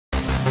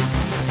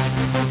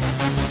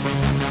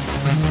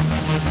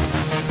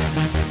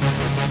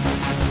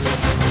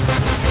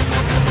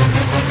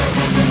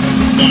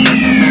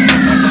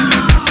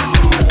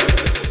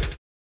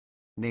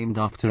Named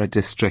after a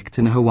district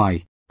in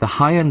Hawaii, the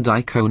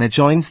Hyundai Kona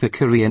joins the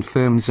Korean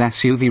firm's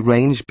SUV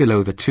range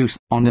below the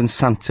Tucson and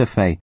Santa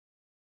Fe.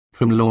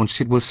 From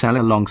launch it will sell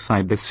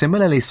alongside the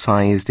similarly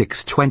sized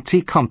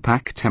X20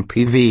 compact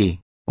MPV,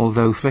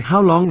 although for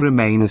how long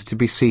remains to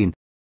be seen.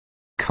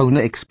 Kona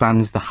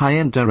expands the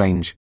Hyundai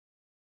range.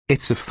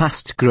 It's a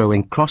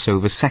fast-growing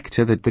crossover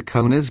sector that the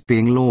Kona's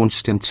being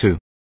launched into.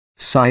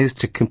 Sized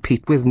to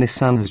compete with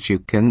Nissan's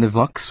Juke and the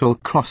Vauxhall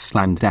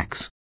Crossland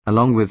X,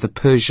 along with the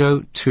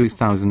Peugeot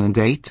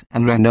 2008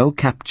 and Renault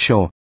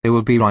Captur, there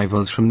will be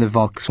rivals from the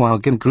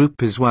Volkswagen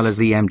Group as well as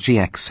the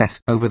MG XS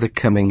over the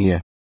coming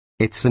year.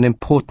 It's an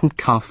important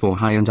car for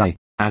Hyundai,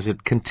 as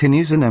it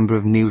continues a number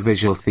of new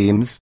visual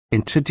themes,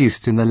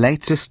 introduced in the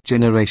latest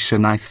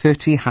generation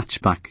i30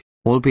 hatchback,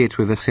 albeit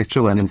with a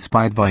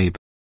Citroën-inspired vibe.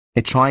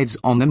 It rides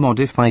on a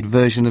modified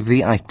version of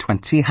the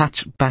i20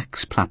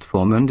 hatchback's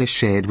platform and is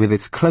shared with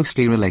its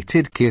closely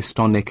related Kia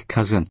Stonic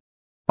cousin.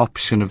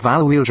 Option of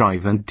all-wheel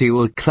drive and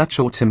dual-clutch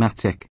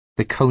automatic,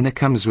 the Kona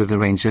comes with a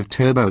range of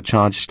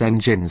turbocharged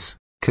engines,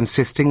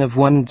 consisting of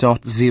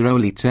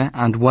 1.0-litre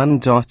and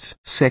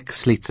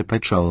 1.6-litre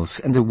petrols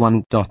and a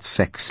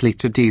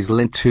 1.6-litre diesel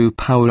in 2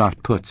 power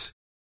outputs.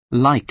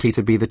 Likely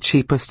to be the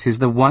cheapest is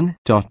the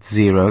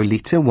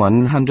 1.0-litre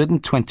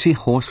 120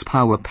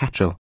 horsepower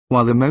petrol,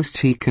 while the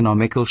most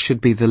economical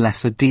should be the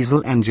lesser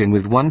diesel engine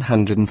with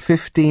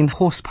 115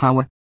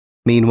 horsepower.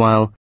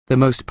 Meanwhile, the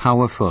most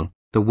powerful,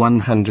 the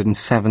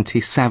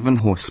 177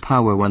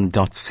 horsepower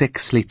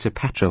 1.6-litre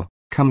petrol,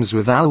 comes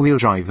with all-wheel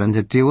drive and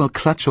a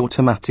dual-clutch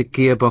automatic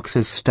gearbox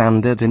as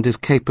standard and is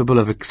capable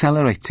of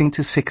accelerating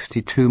to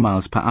 62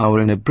 miles per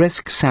hour in a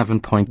brisk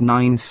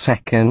 7.9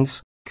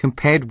 seconds,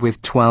 compared with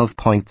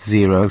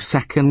 12.0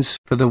 seconds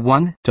for the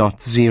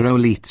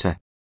 1.0-litre.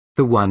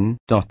 The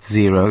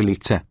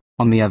 1.0-litre,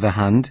 on the other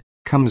hand,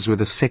 comes with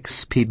a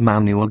 6-speed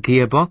manual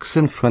gearbox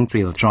and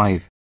front-wheel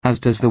drive, as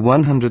does the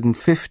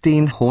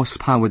 115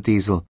 horsepower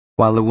diesel,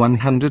 while the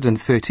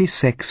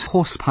 136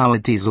 horsepower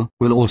diesel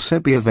will also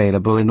be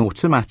available in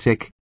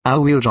automatic,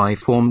 all-wheel drive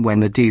form when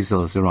the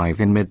diesels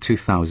arrive in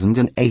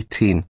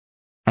mid-2018.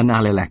 An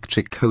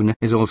all-electric Kona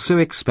is also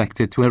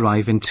expected to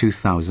arrive in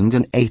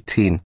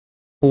 2018.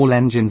 All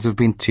engines have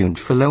been tuned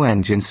for low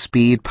engine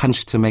speed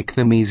punch to make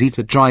them easy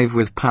to drive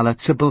with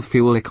palatable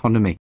fuel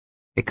economy.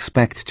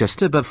 Expect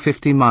just above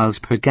 50 miles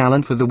per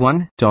gallon for the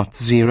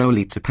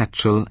 1.0-litre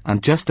petrol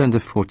and just under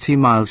 40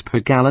 miles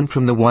per gallon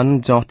from the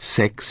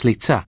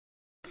 1.6-litre.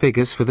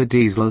 Figures for the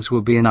diesels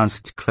will be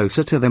announced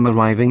closer to them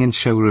arriving in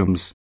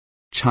showrooms.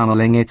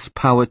 Channeling its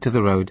power to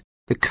the road,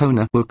 the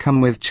Kona will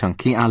come with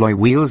chunky alloy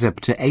wheels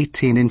up to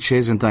 18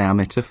 inches in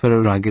diameter for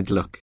a rugged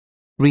look.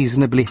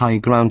 Reasonably high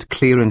ground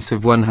clearance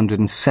of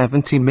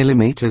 170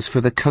 mm for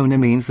the Kona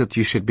means that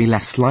you should be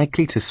less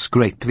likely to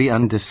scrape the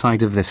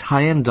underside of this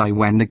Hyundai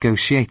when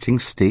negotiating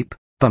steep,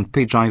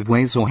 bumpy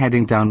driveways or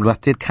heading down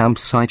rutted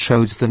campsite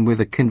roads than with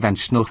a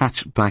conventional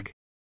hatchback.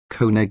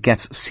 Kona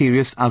gets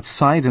serious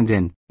outside and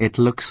in, it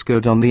looks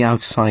good on the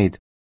outside.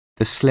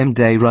 The slim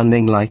day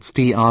running lights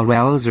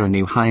DRLs are a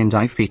new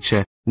Hyundai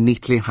feature,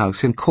 neatly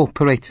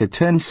house-incorporated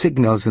turn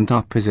signals and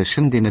are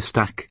positioned in a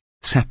stack,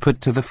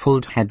 separate to the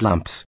full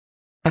headlamps.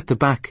 At the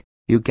back,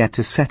 you get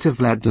a set of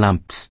LED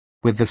lamps,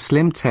 with the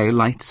slim tail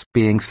lights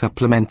being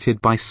supplemented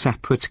by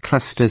separate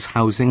clusters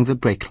housing the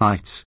brake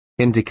lights,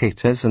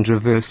 indicators and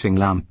reversing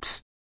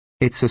lamps.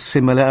 It's a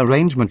similar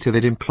arrangement to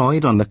that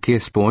employed on the Kia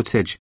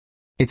Sportage.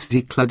 It's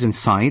decluttered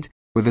inside,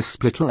 with a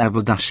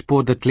split-level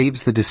dashboard that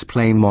leaves the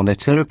display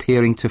monitor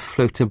appearing to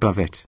float above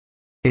it.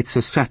 It's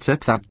a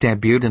setup that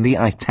debuted in the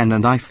i10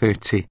 and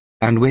i30,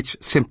 and which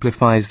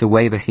simplifies the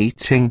way the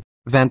heating,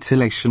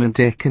 ventilation and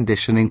air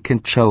conditioning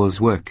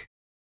controls work.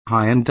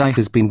 Hyundai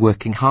has been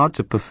working hard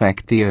to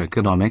perfect the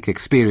ergonomic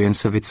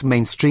experience of its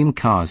mainstream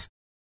cars.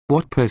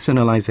 What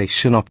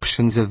personalization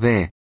options are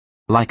there?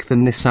 Like the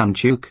Nissan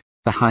Juke,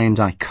 the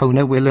Hyundai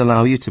Kona will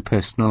allow you to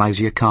personalize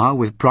your car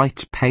with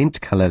bright paint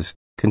colors,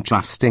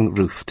 contrasting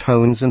roof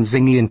tones and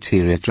zingy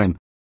interior trim.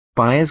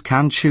 Buyers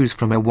can choose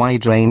from a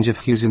wide range of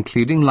hues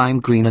including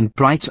lime green and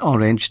bright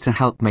orange to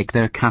help make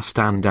their car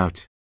stand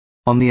out.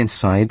 On the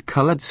inside,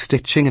 colored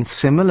stitching and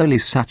similarly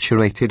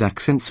saturated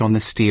accents on the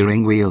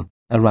steering wheel,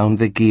 around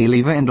the gear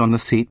lever and on the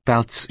seat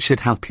belts should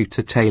help you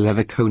to tailor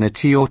the Kona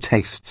to your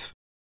tastes.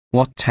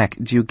 What tech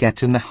do you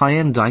get in the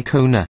Hyundai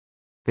Kona?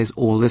 There's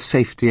all the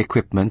safety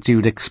equipment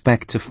you'd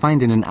expect to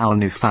find in an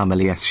all-new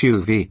family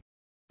SUV.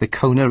 The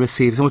Kona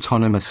receives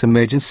autonomous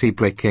emergency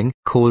braking,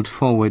 called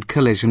forward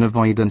collision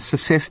avoidance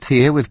assist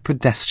here with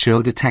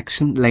pedestrian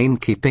detection lane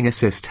keeping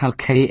assist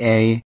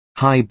HLKA,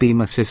 high beam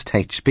assist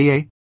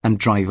HBA, and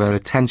driver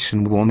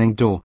attention warning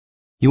door.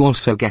 You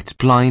also get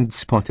blind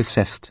spot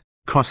assist,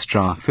 cross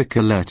traffic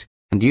alert,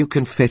 and you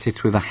can fit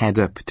it with a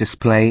head-up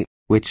display,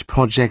 which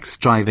projects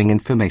driving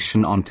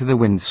information onto the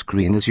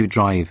windscreen as you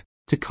drive,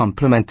 to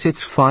complement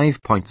its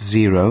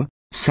 5.0,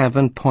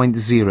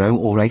 7.0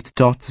 or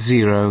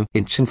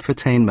 8.0-inch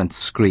infotainment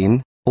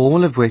screen,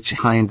 all of which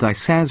Hyundai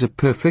says are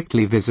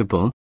perfectly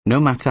visible, no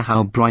matter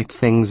how bright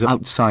things are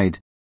outside.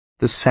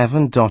 The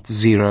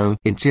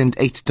 7.0-inch and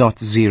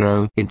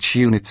 8.0-inch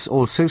units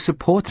also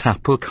support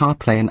Apple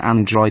CarPlay and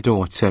Android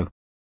Auto.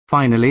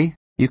 Finally,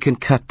 you can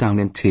cut down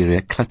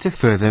interior clutter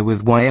further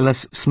with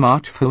wireless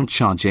smartphone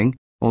charging,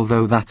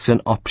 although that's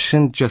an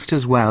option just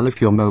as well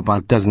if your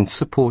mobile doesn't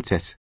support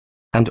it.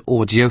 And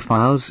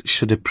audiophiles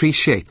should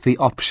appreciate the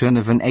option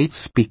of an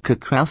 8-speaker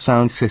quell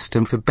sound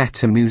system for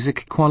better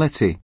music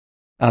quality.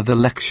 Other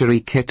luxury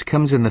kit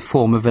comes in the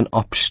form of an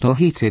optional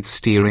heated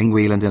steering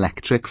wheel and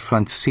electric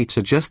front seat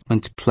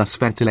adjustment plus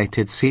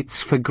ventilated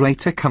seats for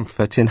greater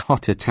comfort in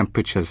hotter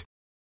temperatures.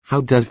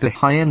 How does the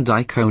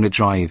Hyundai Kona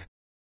drive?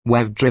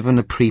 We've driven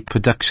a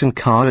pre-production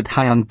car at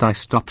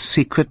Hyundai's top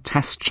secret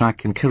test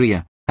track in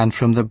Korea, and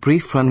from the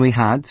brief run we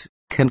had,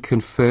 can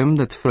confirm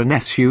that for an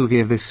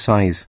SUV of this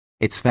size,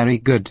 it's very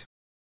good.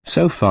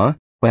 So far,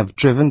 we've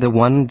driven the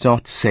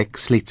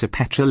 1.6-litre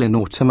petrol in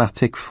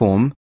automatic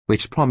form,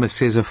 which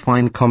promises a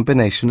fine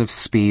combination of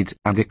speed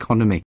and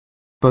economy.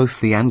 Both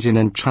the engine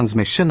and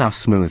transmission are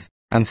smooth,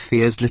 and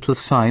there's little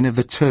sign of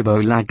the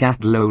turbo lag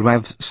at low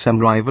revs some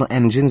rival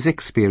engines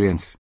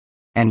experience.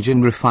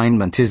 Engine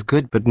refinement is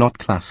good but not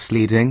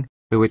class-leading,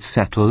 though it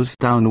settles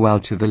down well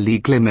to the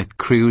league limit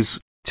cruise,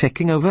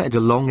 ticking over at a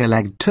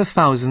long-legged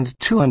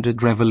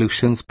 2,200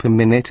 revolutions per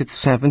minute at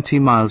 70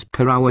 miles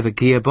per hour. The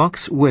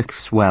gearbox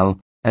works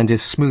well, and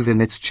is smooth in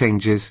its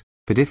changes,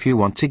 but if you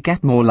want to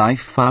get more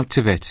life out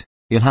of it,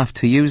 you'll have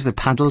to use the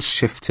paddle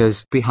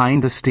shifters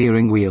behind the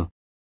steering wheel.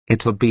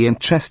 It'll be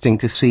interesting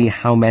to see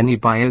how many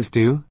buyers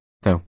do,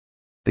 though.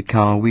 The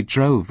car we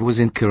drove was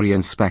in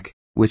Korean spec,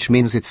 which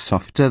means it's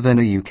softer than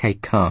a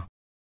UK car.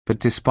 But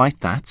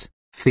despite that,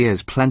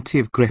 there's plenty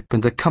of grip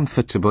and a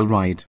comfortable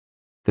ride.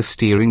 The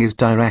steering is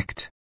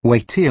direct,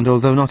 weighty, and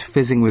although not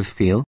fizzing with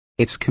feel,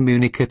 it's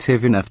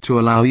communicative enough to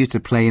allow you to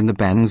play in the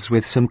bends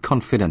with some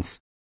confidence.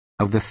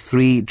 Of the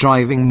 3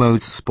 driving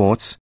modes,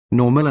 Sports,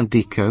 Normal and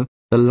Eco,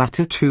 the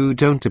latter 2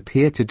 don't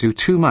appear to do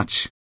too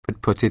much,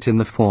 but put it in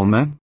the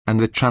former, and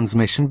the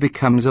transmission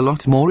becomes a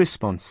lot more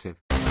responsive.